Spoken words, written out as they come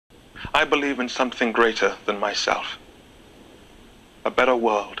I believe in something greater than myself. A better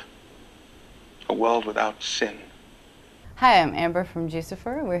world. A world without sin. Hi, I'm Amber from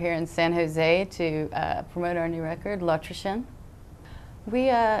Juicfer. We're here in San Jose to promote our new record, L'Autrichienne. We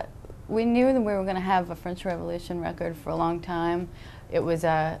knew that we were going to have a French Revolution record for a long time. It was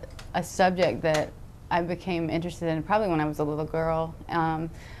a subject that I became interested in probably when I was a little girl.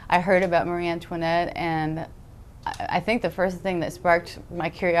 I heard about Marie Antoinette, and I think the first thing that sparked my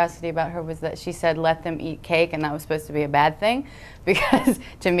curiosity about her was that she said, "Let them eat cake," and that was supposed to be a bad thing, because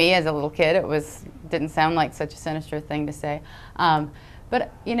to me as a little kid it didn't sound like such a sinister thing to say.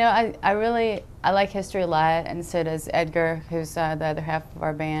 But you know, I like history a lot, and so does Edgar, who's the other half of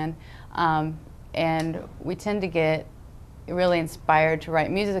our band. And we tend to get really inspired to write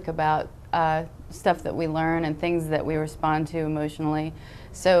music about stuff that we learn and things that we respond to emotionally.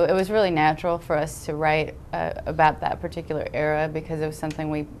 So it was really natural for us to write about that particular era, because it was something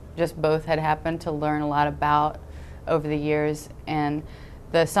we just both had happened to learn a lot about over the years. And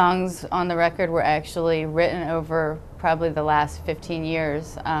the songs on the record were actually written over probably the last 15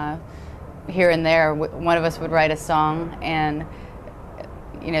 years. Here and there, one of us would write a song, and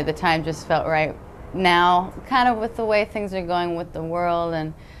you know, the time just felt right. Now, kind of with the way things are going with the world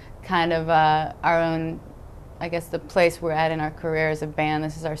and kind of our own, I guess, the place we're at in our career as a band.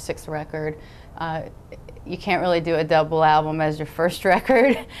 This is our 6th record. You can't really do a double album as your first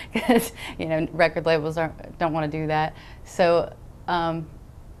record, because you know, record labels don't want to do that. So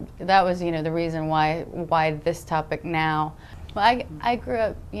that was, you know, the reason why this topic now. Well, I grew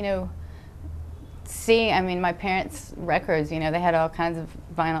up, you know, seeing, I mean, my parents' records, you know, they had all kinds of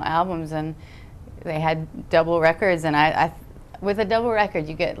vinyl albums, and they had double records, and I with a double record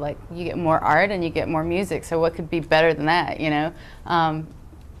you get more art and you get more music, so what could be better than that, you know?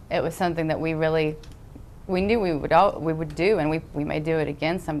 It was something that we knew we would do, and we may do it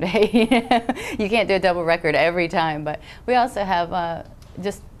again someday. You can't do a double record every time, but we also have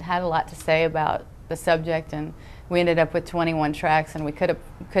just had a lot to say about the subject, and we ended up with 21 tracks, and we could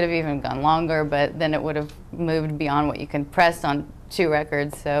have even gone longer, but then it would have moved beyond what you can press on 2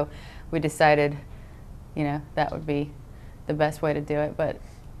 records. So we decided, you know, that would be the best way to do it. But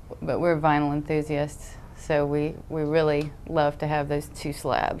we're vinyl enthusiasts, so we really love to have those 2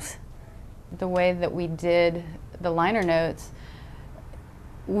 slabs. The way that we did the liner notes,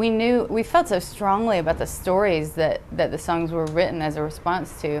 we felt so strongly about the stories that the songs were written as a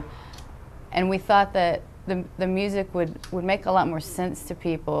response to, and we thought that the music would make a lot more sense to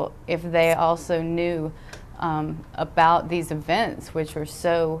people if they also knew about these events, which were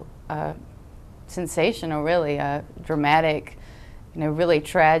so sensational, really dramatic, you know, really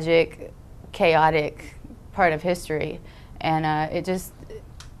tragic, chaotic part of history. And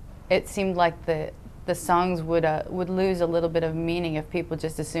it seemed like the songs would lose a little bit of meaning if people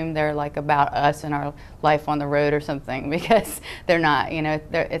just assumed they're like about us and our life on the road or something, because they're not, you know,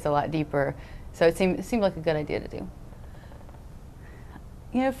 it's a lot deeper. So it seemed like a good idea to do.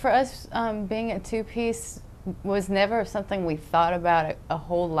 You know, for us, being a 2-piece was never something we thought about a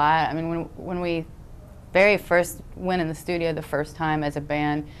whole lot. I mean, when we very first went in the studio the first time as a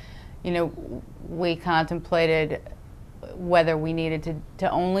band, you know, we contemplated whether we needed to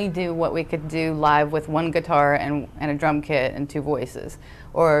only do what we could do live with 1 guitar and a drum kit and 2 voices,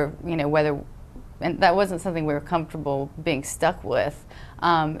 or, you know, and that wasn't something we were comfortable being stuck with.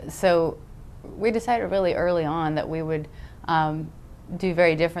 So we decided really early on that we would do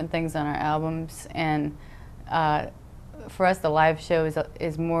very different things on our albums, and for us the live show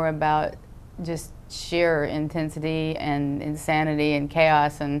is more about just sheer intensity and insanity and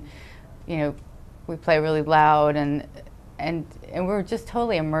chaos, and you know, we play really loud, and we're just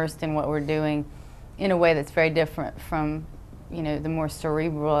totally immersed in what we're doing in a way that's very different from, you know, the more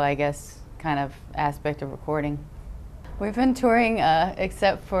cerebral, I guess, kind of aspect of recording. We've been touring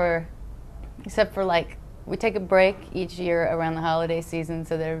except for like, we take a break each year around the holiday season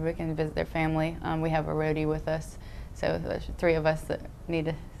so that everybody can visit their family. We have a roadie with us, so there's 3 of us that need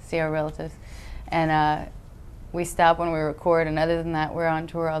to see our relatives. And we stop when we record, and other than that, we're on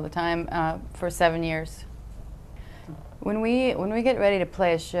tour all the time for 7 years. When we get ready to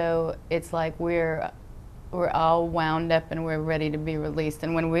play a show, it's like we're all wound up and we're ready to be released.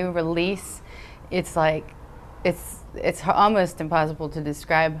 And when we release, it's like, it's almost impossible to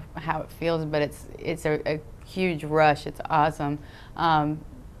describe how it feels, but it's a huge rush. It's awesome,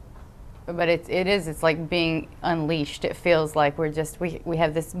 but it's like being unleashed. It feels like we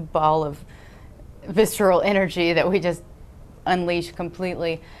have this ball of visceral energy that we just unleash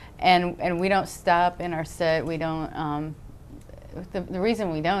completely, and we don't stop in our set. We don't. The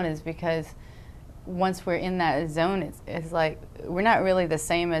reason we don't is because once we're in that zone, it's like we're not really the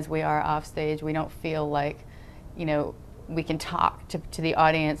same as we are off stage. We don't feel like, you know, we can talk to the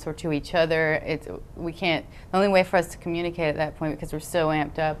audience or to each other. We can't. The only way for us to communicate at that point, because we're so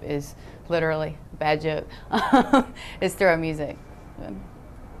amped up, is literally, bad joke, is through our music.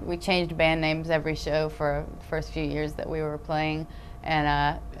 We changed band names every show for the first few years that we were playing,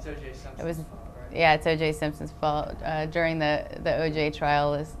 and It's O.J. Simpson's it was, fault, right? yeah, it's O.J. Simpson's fault. During the O.J.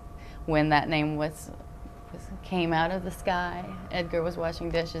 trial is when that name came out of the sky. Edgar was washing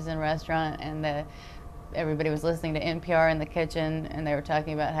dishes in a restaurant, and everybody was listening to NPR in the kitchen, and they were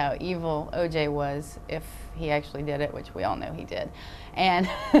talking about how evil O.J. was if he actually did it, which we all know he did. And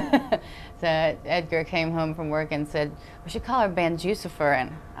so Edgar came home from work and said, "We should call our band Juicfer."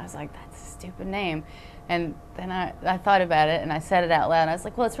 And I was like, "That's a stupid name." And then I thought about it, and I said it out loud. And I was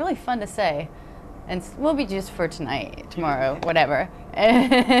like, "Well, it's really fun to say. And we'll be Juicfer tonight, tomorrow, whatever."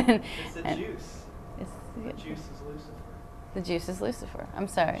 It's the juice. The juice is Lucifer. The juice is Lucifer. I'm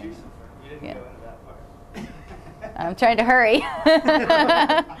sorry. Juicifer. You didn't Yeah. go into that part. I'm trying to hurry.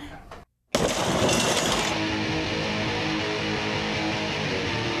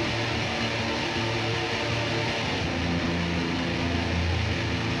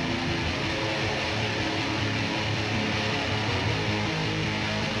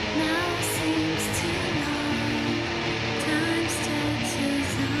 Now seems too long. Time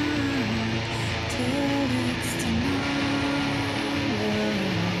stretches on till it's tomorrow.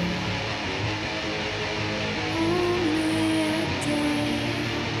 Only a day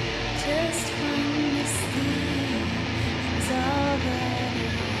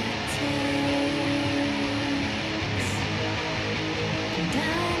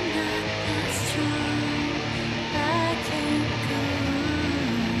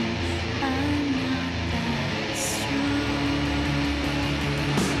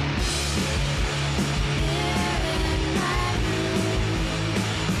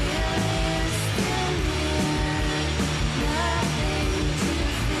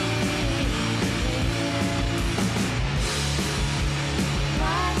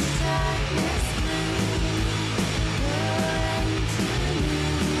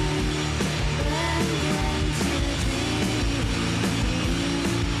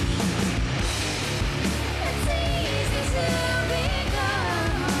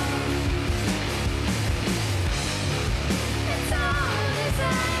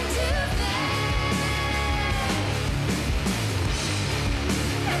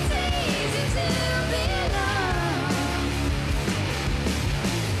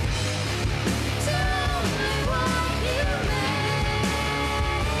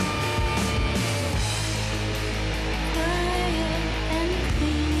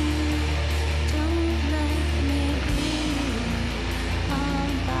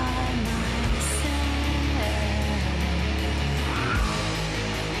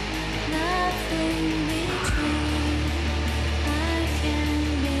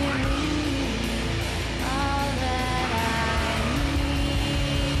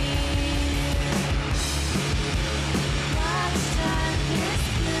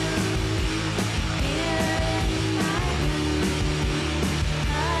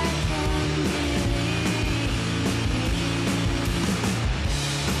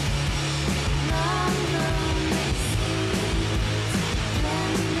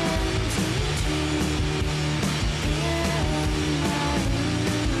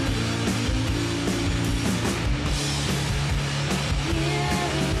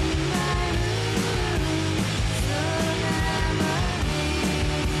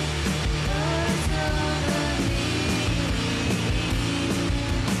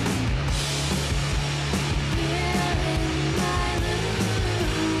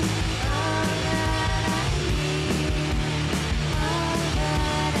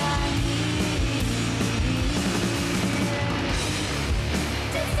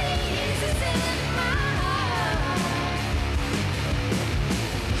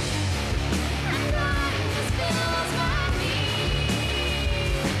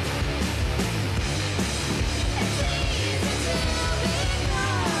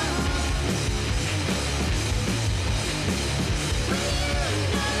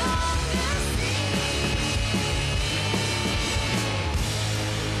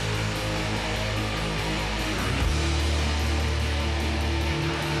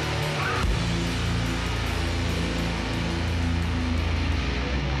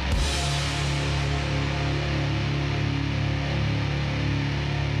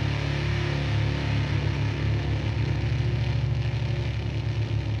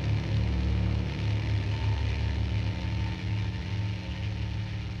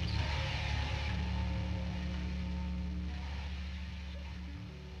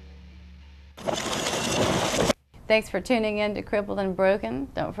Thanks for tuning in to Crippled and Broken.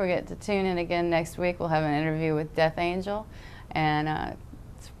 Don't forget to tune in again next week. We'll have an interview with Death Angel. And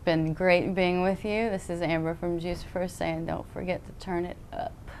it's been great being with you. This is Amber from Juicfer saying don't forget to turn it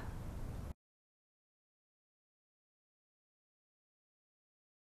up.